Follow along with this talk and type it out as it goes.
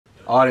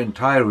Our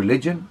entire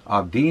religion,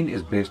 our deen,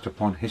 is based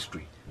upon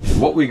history.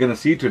 What we're going to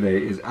see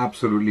today is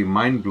absolutely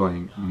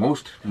mind-blowing.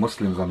 Most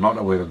Muslims are not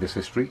aware of this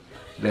history.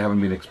 They haven't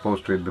been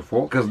exposed to it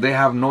before because they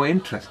have no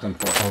interest,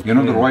 unfortunately. Okay. You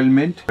know the Royal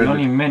Mint? The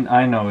only mint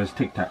I know is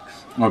Tic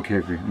Tacs.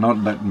 Okay,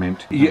 not that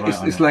mint. Yeah,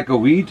 it's like a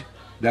weed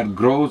that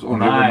grows on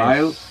River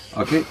Nile.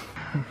 Okay.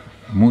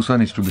 Musa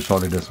needs to be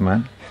Solidus,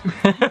 man.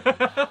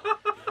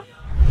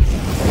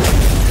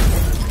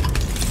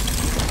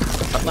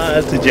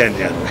 That's a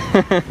genius.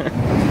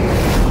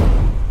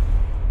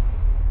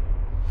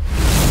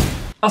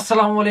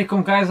 Assalamu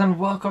alaikum guys, and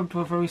welcome to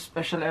a very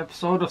special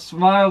episode of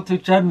Smile to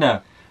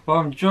Jannah, where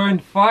I'm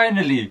joined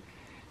finally,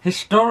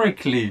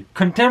 historically,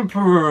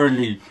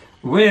 contemporarily,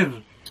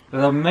 with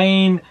the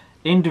main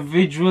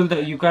individual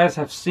that you guys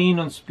have seen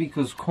on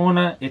Speaker's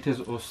Corner. It is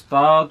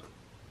Ustad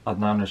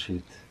Adnan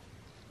Rashid.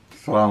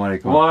 Assalamu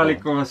alaikum. Wa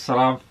alaikum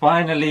assalam.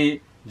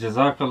 Finally,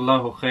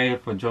 Jazakallahu khair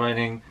for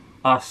joining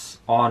us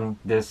on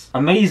this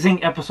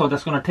amazing episode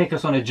that's going to take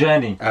us on a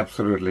journey.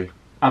 Absolutely.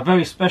 A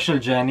very special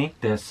journey.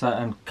 There's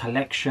certain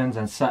collections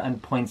and certain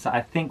points that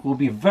I think will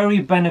be very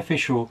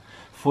beneficial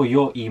for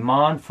your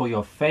iman, for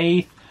your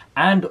faith,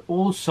 and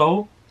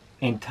also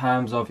in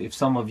terms of if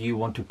some of you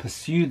want to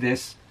pursue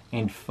this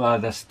in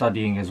further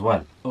studying as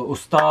well.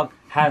 Ustad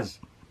has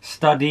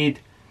studied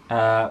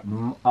a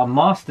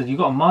master. You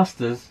got a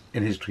master's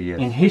in history, yes.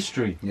 In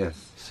history,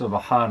 yes.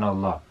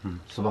 Subhanallah,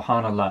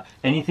 Subhanallah.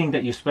 Anything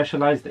that you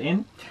specialized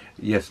in?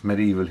 Yes,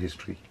 medieval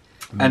history.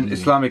 And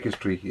Islamic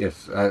history,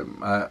 yes.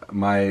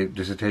 My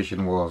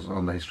dissertation was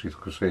on the history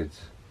of Crusades.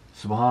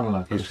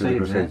 Subhanallah, History of the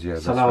Crusades, yeah.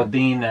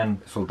 S.A.W.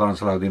 and Sultan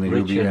S.A.W.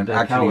 Richard and the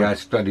actually Coward. I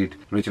studied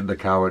Richard the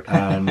Coward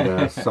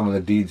and some of the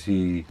deeds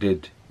he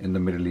did in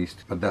the Middle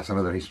East. But that's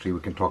another history. We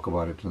can talk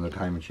about it another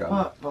time,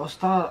 inshallah. But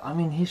Ustad, I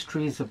mean,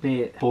 history is a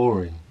bit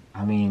boring.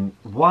 I mean,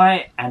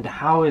 why and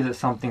how is it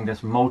something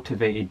that's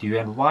motivated you,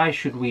 and why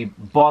should we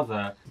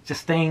bother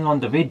just staying on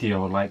the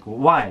video? Like,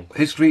 why?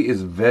 History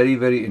is very,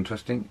 very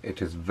interesting.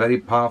 It is very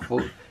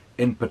powerful.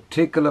 In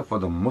particular for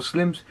the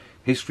Muslims,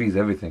 history is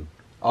everything.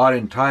 Our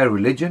entire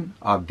religion,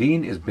 our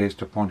deen, is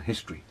based upon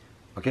history.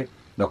 Okay?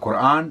 The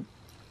Qur'an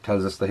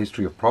tells us the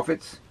history of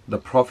prophets. The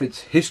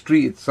prophets'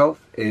 history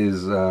itself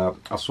is a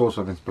source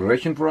of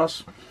inspiration for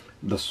us.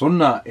 The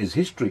Sunnah is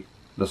history.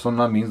 The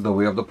Sunnah means the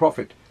way of the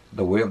Prophet.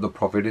 The way of the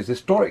Prophet is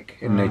historic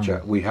in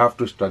nature. We have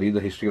to study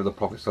the history of the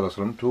Prophet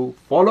ﷺ to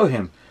follow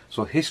him.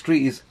 So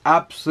history is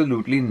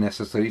absolutely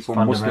necessary for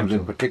Muslims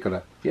in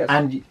particular. Yes.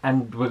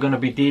 And we're going to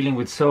be dealing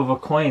with silver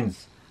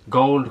coins,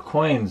 gold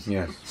coins,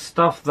 yes.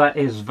 Stuff that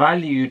is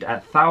valued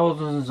at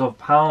thousands of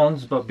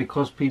pounds, but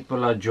because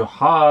people are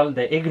juhal,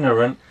 they're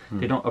ignorant,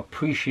 they don't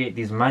appreciate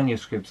these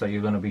manuscripts that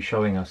you're going to be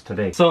showing us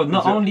today. So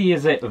not only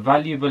is it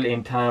valuable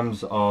in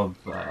terms of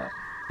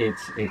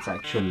its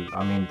actual,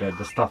 I mean,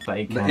 the stuff that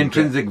it can... The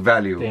intrinsic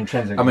value. The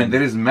intrinsic I mean, value.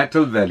 there is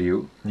metal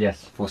value,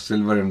 yes, for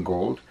silver and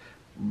gold,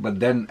 but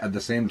then at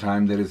the same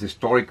time there is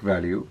historic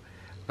value,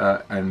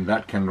 and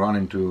that can run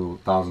into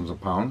thousands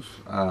of pounds,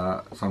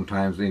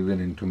 sometimes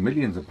even into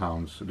millions of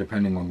pounds,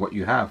 depending on what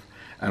you have.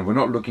 And we're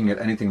not looking at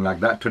anything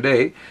like that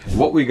today.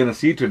 What we're going to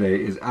see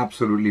today is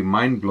absolutely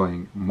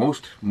mind-blowing.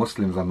 Most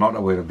Muslims are not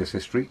aware of this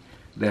history.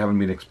 They haven't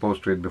been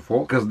exposed to it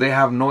before because they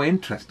have no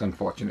interest,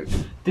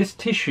 unfortunately. This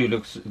tissue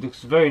looks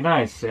very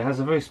nice. It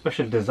has a very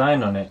special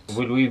design on it.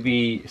 Will we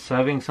be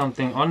serving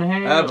something on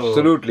here?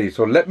 Absolutely. Or?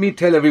 So let me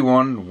tell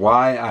everyone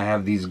why I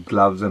have these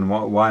gloves and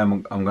why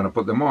I'm going to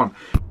put them on.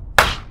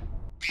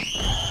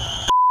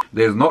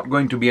 There's not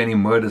going to be any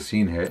murder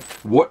scene here.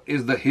 What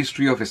is the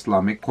history of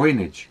Islamic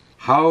coinage?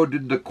 How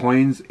did the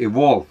coins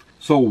evolve?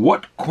 So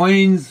what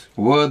coins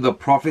were the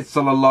Prophet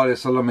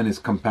ﷺ and his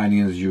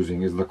companions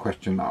using is the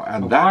question now.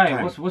 And that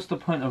time, what's the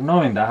point of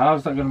knowing that? How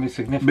is that going to be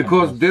significant?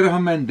 Because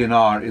Dirham and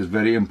Dinar is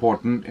very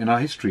important in our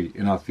history,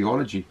 in our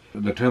theology.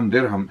 The term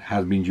Dirham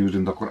has been used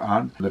in the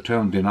Qur'an. The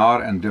term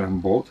Dinar and Dirham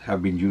both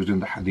have been used in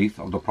the hadith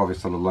of the Prophet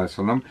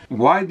ﷺ.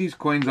 Why these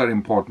coins are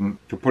important,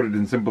 to put it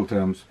in simple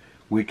terms,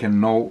 we can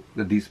know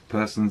that these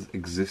persons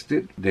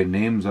existed, their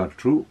names are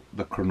true,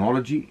 the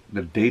chronology,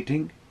 the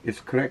dating is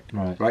correct,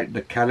 right?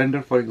 The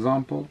calendar, for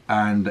example,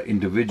 and the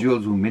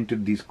individuals who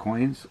minted these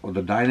coins, or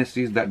the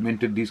dynasties that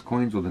minted these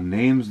coins, or the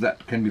names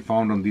that can be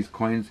found on these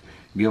coins,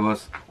 give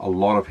us a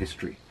lot of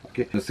history.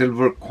 Okay, the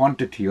silver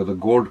quantity or the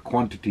gold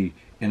quantity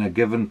in a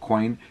given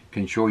coin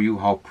can show you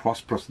how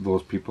prosperous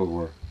those people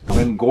were.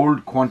 When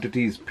gold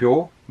quantity is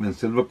pure, when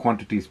silver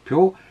quantity is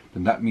pure,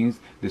 then that means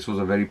this was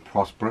a very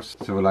prosperous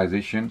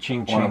civilization.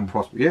 Ching ching.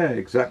 Yeah,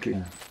 exactly.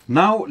 Yeah.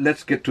 Now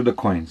let's get to the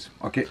coins.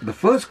 Okay, the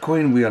first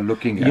coin we are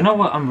looking at. You know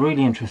what I'm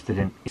really interested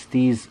in? It's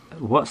these.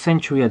 What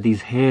century are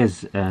these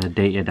hairs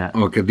dated at?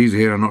 Okay, these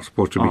hair are not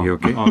supposed to be here.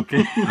 Okay.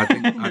 Okay.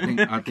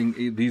 I think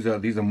these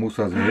are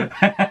Musa's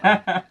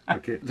hair.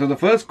 Okay. So the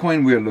first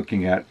coin we are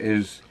looking at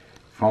is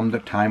from the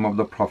time of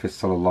the Prophet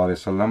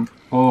ﷺ.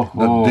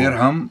 The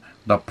dirham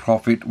the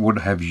Prophet would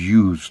have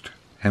used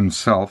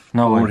himself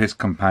or his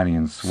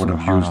companions would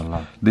have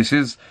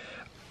used.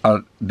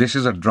 This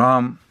is a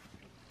dram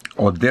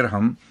or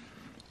dirham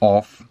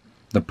of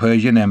the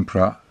Persian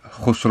emperor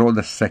Khusro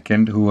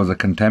II, who was a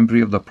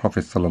contemporary of the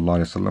Prophet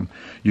ﷺ.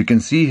 You can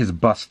see his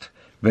bust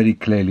very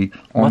clearly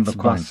on What's the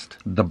coin. bust?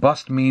 The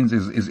bust means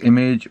his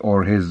image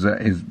or his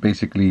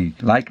basically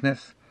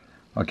likeness.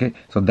 Okay,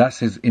 so that's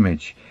his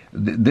image.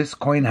 This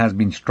coin has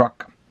been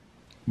struck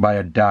by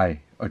a die.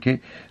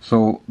 Okay,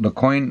 so the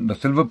coin, the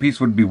silver piece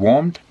would be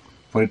warmed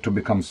for it to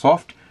become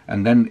soft,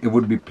 and then it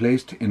would be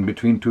placed in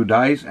between two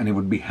dies and it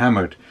would be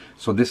hammered.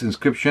 So this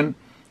inscription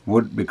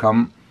would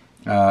become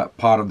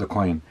part of the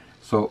coin.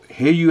 So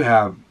here you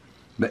have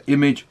the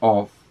image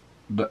of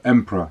the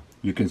emperor.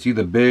 You can see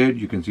the beard,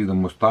 you can see the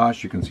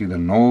mustache, you can see the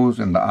nose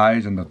and the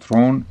eyes and the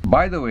throne.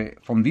 By the way,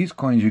 from these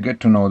coins you get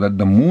to know that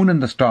the moon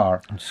and the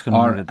star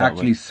are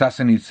actually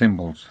Sassanid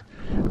symbols.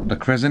 The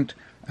crescent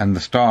and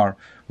the star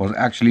was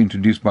actually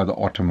introduced by the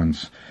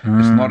Ottomans.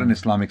 It's not an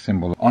Islamic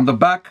symbol. On the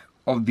back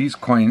of these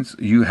coins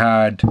you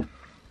had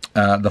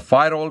the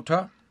fire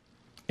altar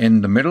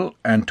in the middle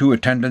and two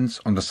attendants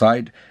on the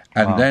side.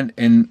 And then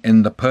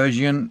in the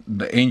Persian,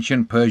 the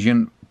ancient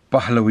Persian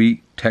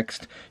Pahlavi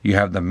text, you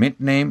have the mint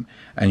name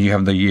and you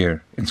have the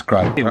year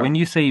inscribed. Okay, when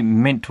you say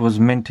mint was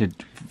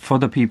minted, for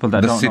the people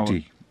that don't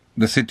know...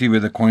 The city where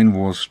the coin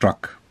was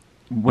struck.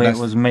 Where it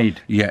was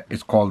made? Yeah,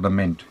 it's called the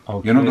mint.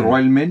 Okay. You know the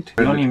royal mint?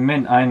 The only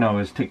mint I know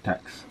is Tic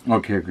Tacs.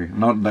 Okay,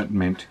 not that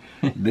mint.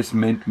 This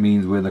mint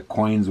means where the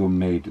coins were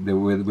made,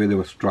 where they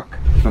were struck.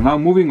 So now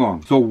moving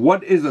on. So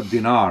what is a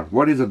dinar?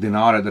 What is a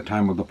dinar at the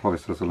time of the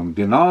Prophet ﷺ?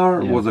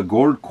 Dinar was a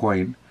gold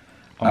coin.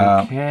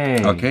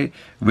 Okay,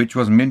 which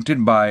was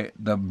minted by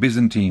the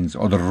Byzantines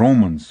or the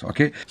Romans.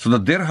 Okay, so the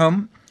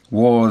dirham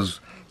was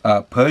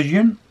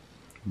Persian,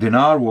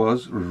 dinar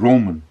was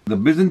Roman. The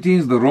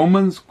Byzantines, the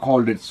Romans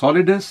called it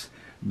Solidus.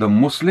 The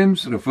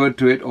Muslims referred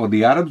to it, or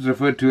the Arabs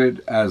referred to it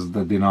as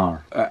the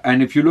dinar.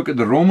 And if you look at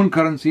the Roman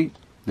currency,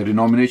 the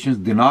denominations,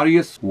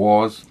 denarius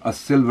was a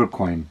silver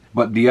coin.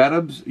 But the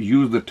Arabs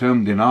used the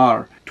term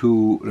dinar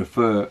to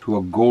refer to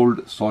a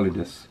gold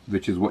solidus,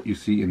 which is what you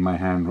see in my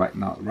hand right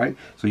now, right?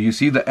 So you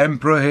see the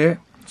emperor here,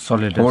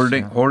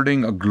 Solidus,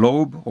 holding a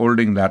globe,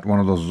 holding that one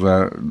of those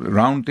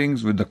round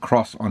things with the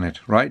cross on it,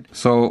 right?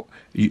 So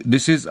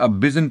this is a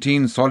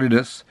Byzantine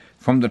solidus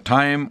from the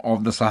time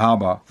of the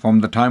Sahaba,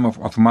 from the time of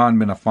Uthman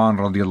bin Affan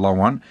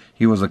radiallahu anh.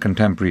 He was a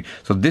contemporary.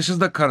 So this is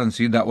the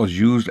currency that was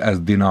used as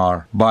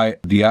dinar by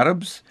the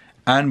Arabs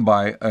and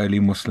by early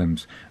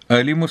Muslims.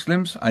 Early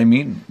Muslims, I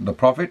mean the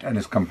Prophet and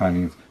his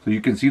companions. So you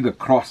can see the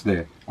cross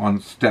there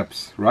on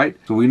steps, right?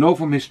 So we know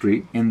from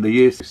history, in the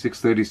years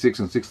 636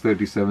 and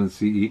 637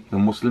 CE, the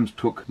Muslims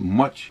took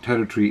much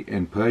territory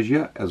in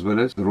Persia as well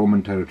as the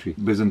Roman territory,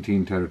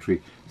 Byzantine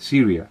territory,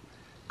 Syria,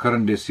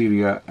 current day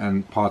Syria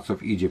and parts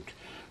of Egypt.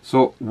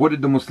 So what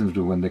did the Muslims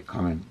do when they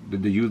come in?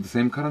 Did they use the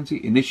same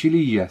currency? Initially,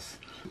 yes.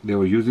 They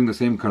were using the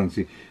same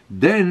currency.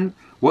 Then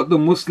what the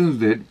Muslims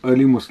did,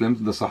 early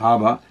Muslims, the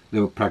Sahaba, they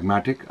were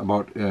pragmatic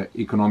about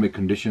economic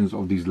conditions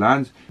of these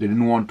lands. They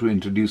didn't want to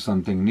introduce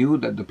something new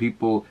that the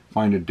people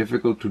find it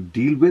difficult to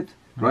deal with,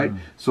 right?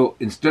 So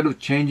instead of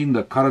changing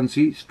the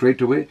currency straight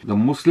away, the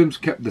Muslims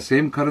kept the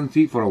same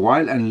currency for a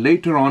while, and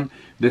later on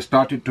they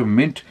started to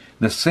mint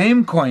the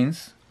same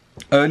coins,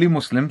 early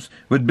Muslims,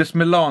 with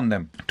Bismillah on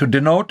them to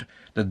denote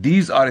that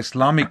these are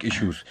Islamic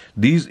issues.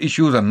 These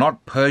issues are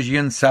not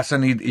Persian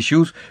Sassanid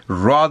issues.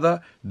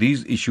 Rather,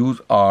 these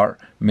issues are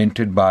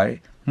minted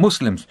by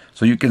Muslims.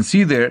 So you can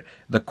see there,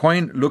 the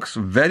coin looks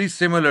very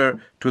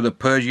similar to the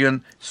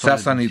Persian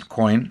Sassanid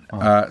coin.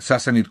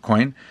 Sassanid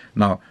coin.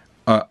 Now,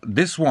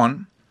 this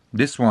one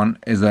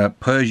is a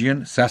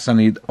Persian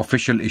Sassanid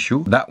official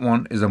issue. That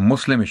one is a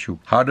Muslim issue.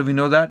 How do we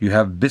know that? You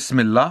have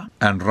Bismillah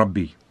and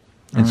Rabbi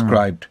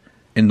inscribed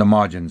in the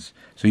margins.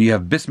 So you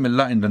have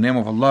Bismillah in the name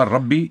of Allah,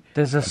 Rabbi.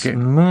 There's a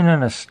moon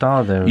and a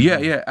star there.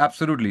 Yeah,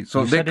 absolutely.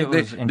 So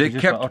they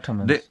kept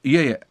Ottomans.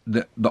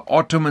 The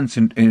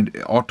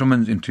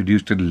Ottomans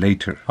introduced it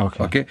later.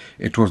 Okay,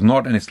 it was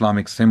not an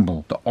Islamic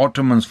symbol. The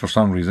Ottomans, for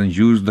some reason,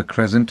 used the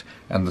crescent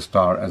and the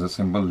star as a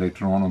symbol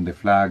later on their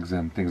flags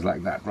and things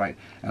like that, right?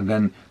 And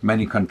then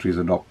many countries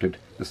adopted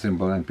the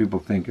symbol, and people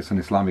think it's an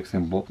Islamic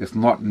symbol. It's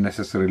not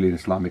necessarily an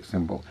Islamic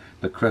symbol.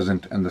 The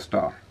crescent and the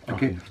star.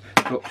 Okay.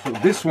 So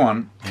this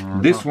one.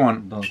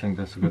 Don't think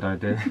that's a good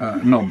idea.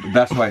 No,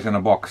 that's why it's in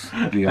a box.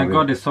 Thank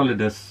God it's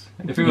Solidus.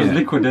 If it was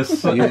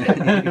liquidus,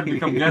 it would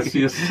become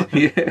gaseous.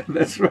 Yeah,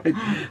 that's right.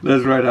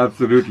 That's right,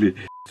 absolutely.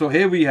 So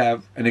here we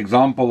have an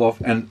example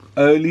of an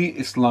early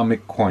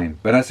Islamic coin.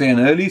 When I say an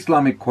early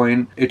Islamic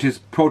coin, it is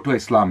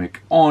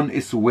proto-Islamic, on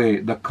its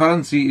way. The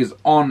currency is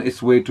on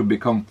its way to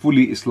become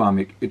fully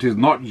Islamic. It is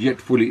not yet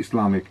fully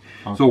Islamic.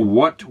 So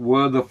what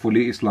were the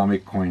fully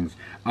Islamic coins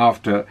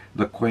after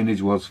the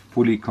coinage was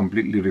fully,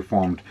 completely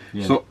reformed?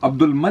 So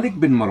Abdul Malik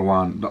bin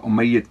Marwan, the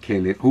Umayyad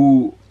Caliph,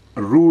 who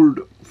ruled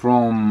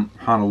from,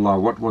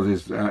 subhanAllah, what was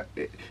his,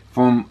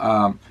 from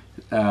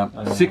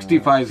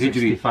 65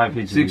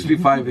 Hijri.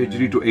 65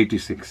 Hijri to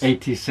 86.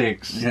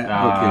 86. Yeah,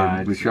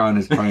 okay. Bishan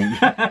is trying.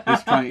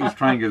 He's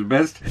trying his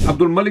best.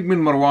 Abdul Malik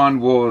bin Marwan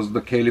was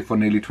the caliph for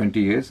nearly 20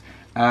 years,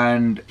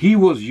 and he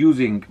was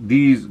using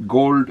these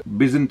gold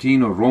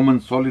Byzantine or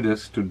Roman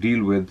solidus to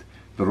deal with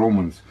the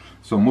Romans.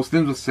 So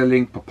Muslims were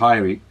selling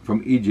papyri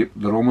from Egypt.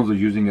 The Romans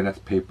were using it as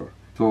paper.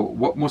 So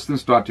what Muslims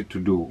started to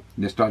do,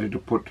 they started to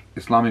put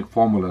Islamic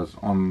formulas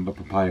on the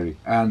papyri,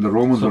 and the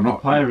Romans were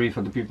not. Papyri,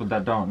 for the people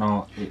that don't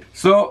know.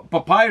 So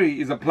papyri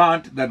is a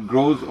plant that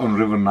grows on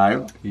River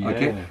Nile. Yeah.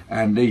 Okay,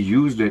 and they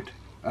used it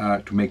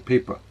to make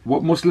paper.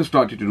 What Muslims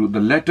started to do, the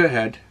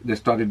letterhead, they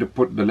started to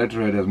put the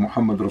letterhead as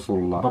Muhammad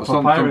Rasulullah. But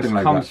or papyrus something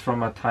like comes that.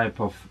 from a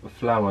type of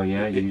flower,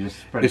 yeah? You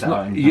just spread It's that not.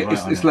 out and Yeah, write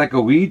on it's it. like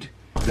a weed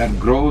that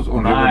grows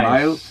on River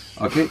Nile.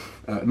 Okay,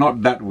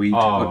 not that weed.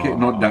 Oh. Okay,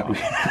 not that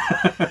weed.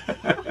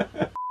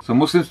 So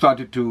Muslims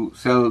started to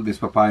sell this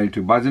papyri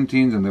to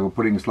Byzantines, and they were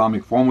putting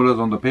Islamic formulas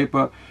on the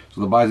paper.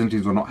 So the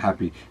Byzantines were not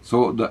happy.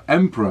 So the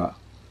emperor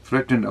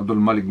threatened Abdul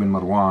Malik bin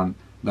Marwan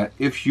that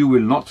if you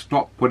will not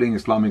stop putting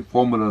Islamic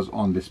formulas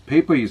on this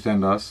paper you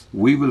send us,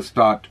 we will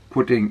start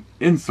putting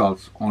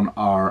insults on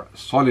our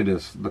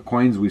Solidus, the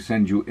coins we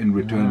send you in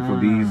return for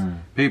these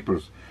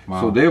papers. Wow.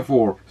 So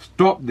therefore,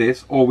 stop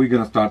this, or we're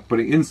going to start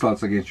putting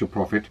insults against your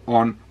Prophet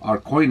on our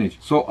coinage.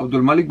 So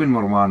Abdul Malik bin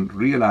Marwan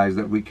realized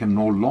that we can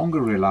no longer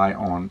rely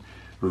on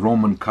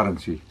Roman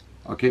currency.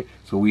 Okay,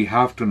 so we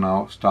have to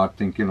now start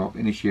thinking of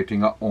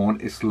initiating our own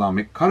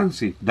Islamic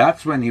currency.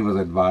 That's when he was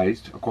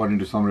advised, according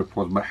to some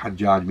reports, by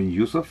Hajjaj bin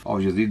Yusuf of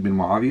Yazid bin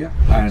Muawiyah.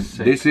 And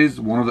this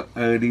is one of the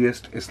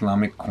earliest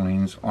Islamic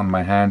coins on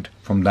my hand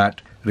from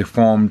that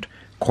reformed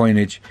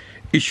coinage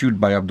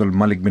issued by Abdul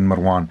Malik bin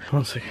Marwan.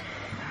 1 second.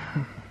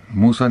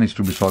 Musa needs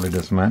to be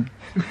Solidus, man.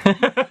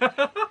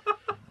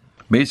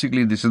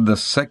 Basically, this is the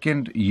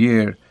second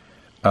year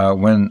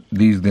when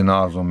these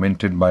dinars were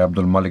minted by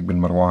Abdul Malik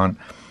bin Marwan.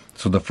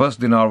 So the first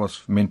dinar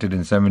was minted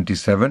in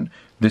 77.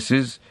 This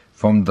is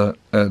from the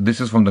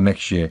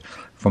next year,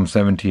 from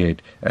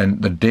 78,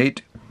 and the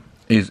date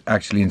is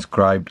actually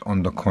inscribed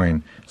on the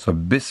coin. So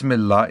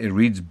Bismillah, it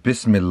reads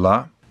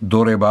Bismillah.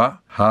 Doreba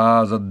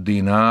hazad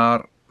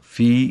dinar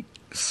fi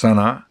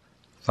sana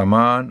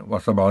thaman wa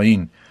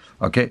sab'in.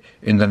 Okay,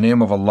 in the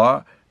name of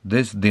Allah,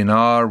 this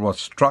dinar was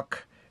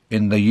struck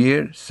in the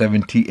year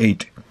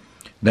 78.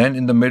 Then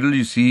in the middle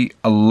you see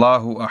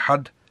Allahu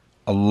Ahad,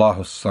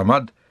 Allahu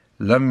Samad,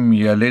 Lam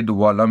Yalid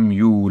wa Lam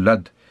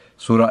Yulad.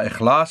 Surah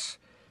Ikhlas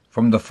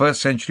from the 1st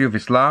century of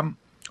Islam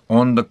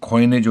on the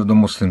coinage of the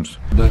Muslims.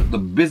 The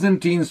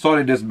Byzantine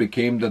Solidus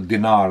became the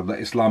dinar, the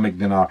Islamic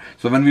dinar.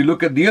 So when we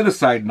look at the other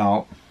side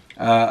now,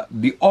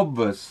 the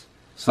obverse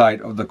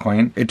side of the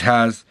coin, it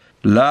has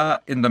La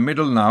in the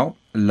middle now,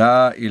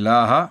 La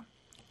ilaha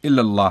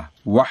illallah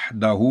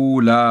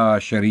wahdahu la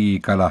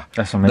sharika lah.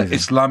 That's amazing. The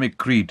Islamic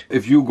creed.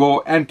 If you go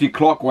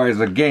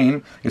anti-clockwise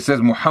again, it says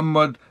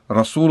Muhammad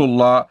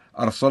Rasulullah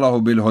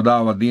arsalahu bil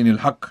huda wa din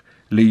al-haq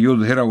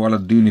liyudhira wal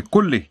ad-din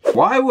kulli.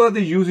 Why were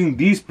they using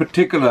these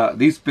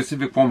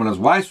specific formulas?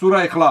 Why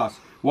Surah Ikhlas?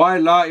 Why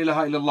La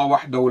ilaha illallah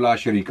wahdahu la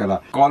sharika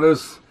lah?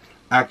 Scholars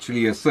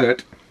actually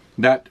assert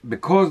that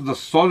because the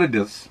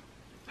Solidus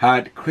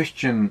had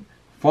Christian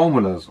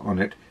formulas on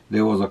it,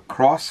 there was a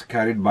cross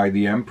carried by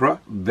the emperor.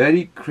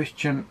 Very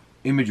Christian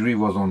imagery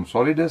was on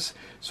Solidus.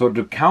 So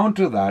to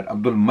counter that,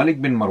 Abdul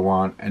Malik bin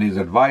Marwan and his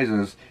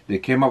advisors, they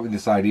came up with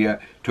this idea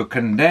to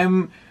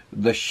condemn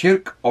the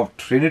shirk of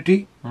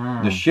Trinity,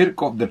 the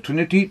shirk of the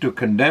Trinity, to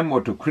condemn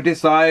or to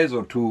criticize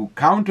or to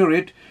counter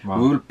it. Wow.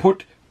 We will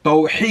put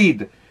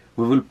Tawheed,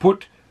 we will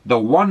put the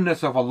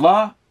oneness of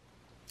Allah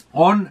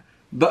on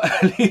the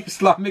early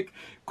Islamic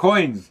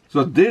coins.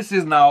 So this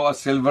is now a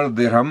silver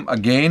dirham,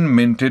 again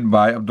minted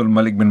by Abdul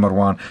Malik bin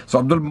Marwan. So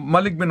Abdul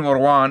Malik bin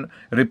Marwan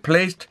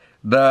replaced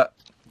the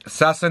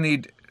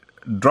Sassanid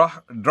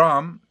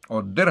dracham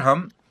or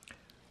dirham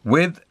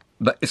with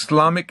the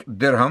Islamic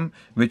dirham,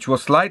 which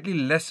was slightly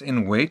less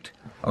in weight.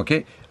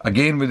 Okay,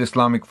 again with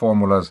Islamic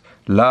formulas.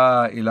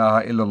 La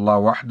ilaha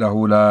illallah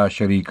wahdahu la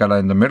sharika la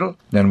in the middle.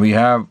 Then we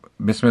have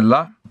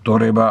Bismillah.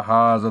 Duriba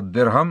hazad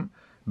dirham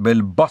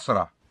bil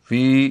Basra.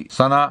 Fi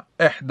sana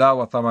ihda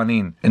wa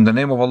thamanin. In the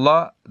name of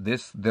Allah,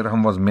 this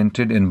dirham was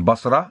minted in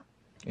Basra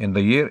in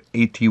the year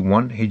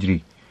 81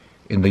 Hijri.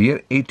 In the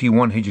year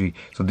 81 Hijri.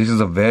 So this is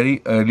a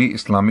very early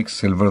Islamic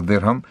silver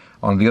dirham.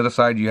 On the other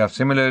side, you have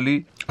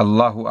similarly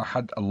Allahu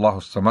Ahad, Allahu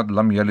Samad,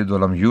 Lam Yalid wa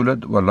Lam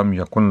Yulad wa Lam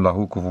Yakun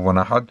Lahu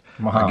Kufuwan Ahad.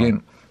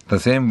 Again, the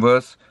same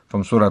verse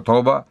from Surah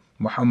Tawbah.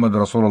 Muhammad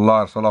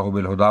Rasulullah arsalahu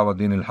bil huda wa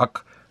din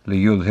al-haq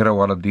liyudhira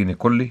wa ad-din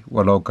kulli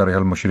wa law kariha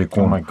al-mushrikun.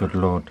 Oh my good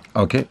Lord.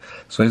 Okay,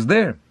 so it's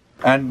there.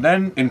 And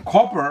then in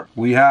copper,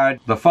 we had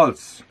the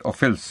false or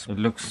fils. It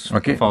looks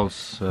okay.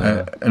 false.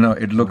 No,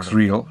 it looks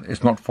real.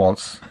 It's not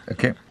false.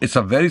 Okay. It's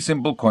a very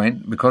simple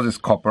coin because it's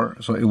copper.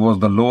 So it was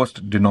the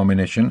lowest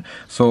denomination.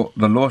 So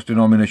the lowest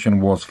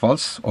denomination was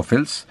false or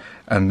fils.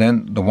 And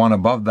then the one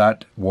above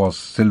that was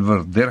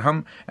silver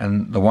dirham.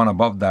 And the one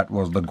above that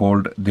was the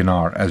gold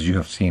dinar, as you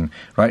have seen.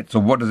 Right? So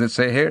what does it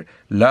say here?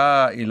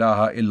 La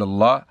ilaha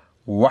illallah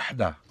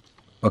wahda.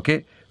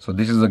 Okay. So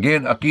this is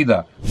again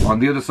Aqidah. On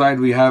the other side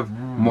we have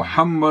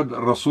Muhammad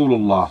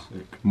Rasulullah.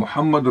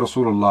 Muhammad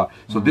Rasulullah.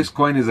 So this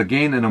coin is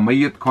again an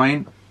Umayyad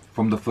coin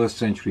from the 1st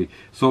century.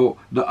 So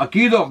the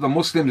Aqidah of the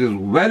Muslims is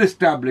well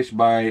established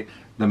by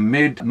the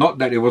mid, not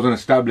that it wasn't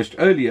established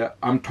earlier,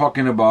 I'm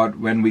talking about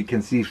when we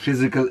can see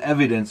physical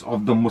evidence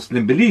of the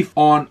Muslim belief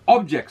on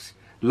objects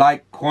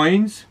like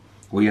coins.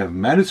 We have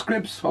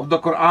manuscripts of the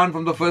Qur'an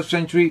from the 1st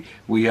century.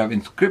 We have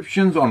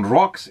inscriptions on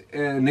rocks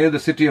near the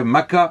city of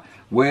Mecca,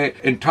 where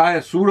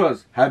entire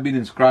surahs have been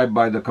inscribed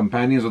by the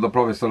companions of the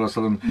Prophet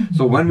ﷺ.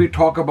 So when we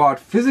talk about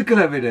physical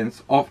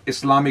evidence of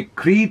Islamic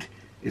creed,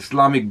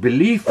 Islamic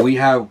belief, we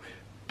have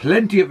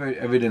plenty of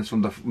evidence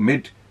from the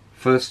mid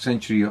 1st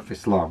century of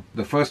Islam,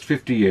 the first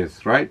 50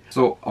 years, right?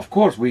 So of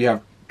course we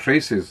have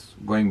traces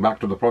going back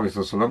to the Prophet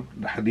ﷺ,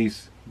 the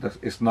hadith, the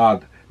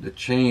isnad, the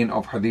chain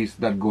of hadith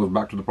that goes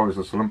back to the Prophet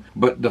ﷺ.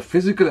 But the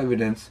physical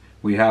evidence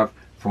we have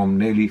from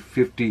nearly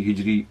 50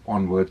 Hijri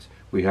onwards,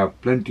 we have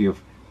plenty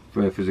of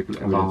physical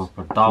evidence.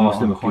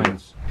 Dawah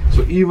coins.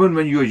 So even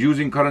when you are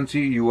using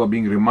currency, you are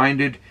being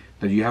reminded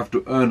that you have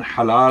to earn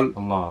halal.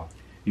 Allah.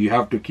 You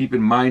have to keep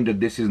in mind that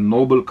this is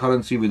noble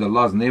currency with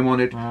Allah's name on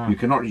it. You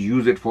cannot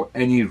use it for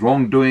any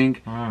wrongdoing.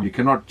 You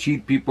cannot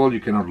cheat people. You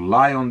cannot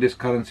lie on this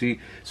currency.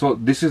 So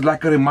this is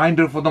like a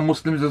reminder for the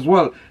Muslims as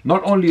well.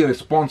 Not only a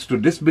response to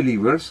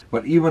disbelievers,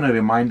 but even a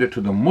reminder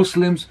to the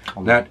Muslims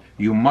that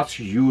you must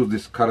use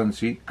this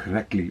currency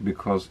correctly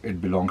because it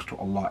belongs to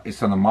Allah.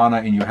 It's an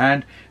amana in your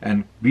hand,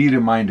 and be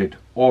reminded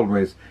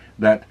always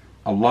that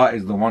Allah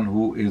is the one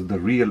who is the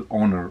real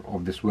owner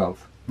of this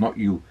wealth, not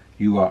you.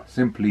 You are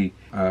simply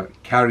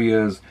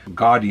carriers,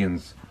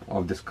 guardians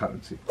of this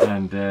currency.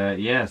 And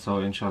yeah, so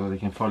inshallah they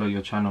can follow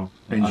your channel.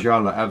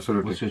 Inshallah,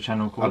 absolutely. What's your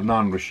channel called?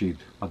 Adnan Rashid.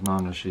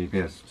 Adnan Rashid.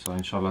 Yes. So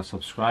inshallah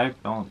subscribe.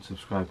 Don't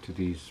subscribe to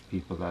these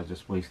people that are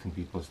just wasting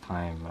people's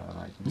time.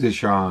 Like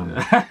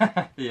Zishan.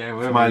 yeah,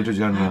 we're Smile to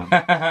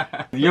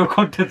Jannah. Your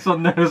content's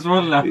on there as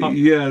well now.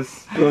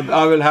 Yes. So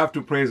I will have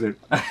to praise it.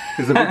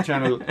 It's a good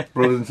channel.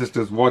 Brothers and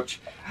sisters,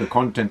 watch the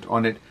content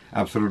on it.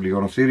 Absolutely.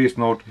 On a serious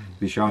note,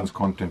 Zishan's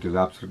content is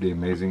absolutely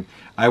amazing.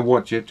 I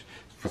watch it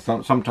for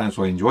sometimes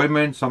for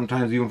enjoyment,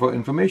 sometimes even for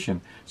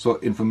information. So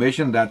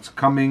information that's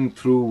coming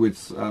through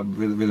with a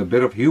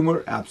bit of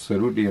humor,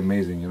 absolutely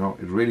amazing. You know,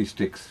 it really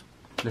sticks.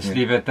 Let's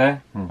leave it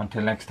there.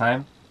 Until next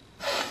time.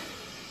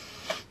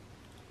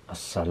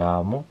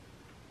 As-salamu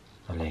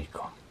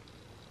alaykum.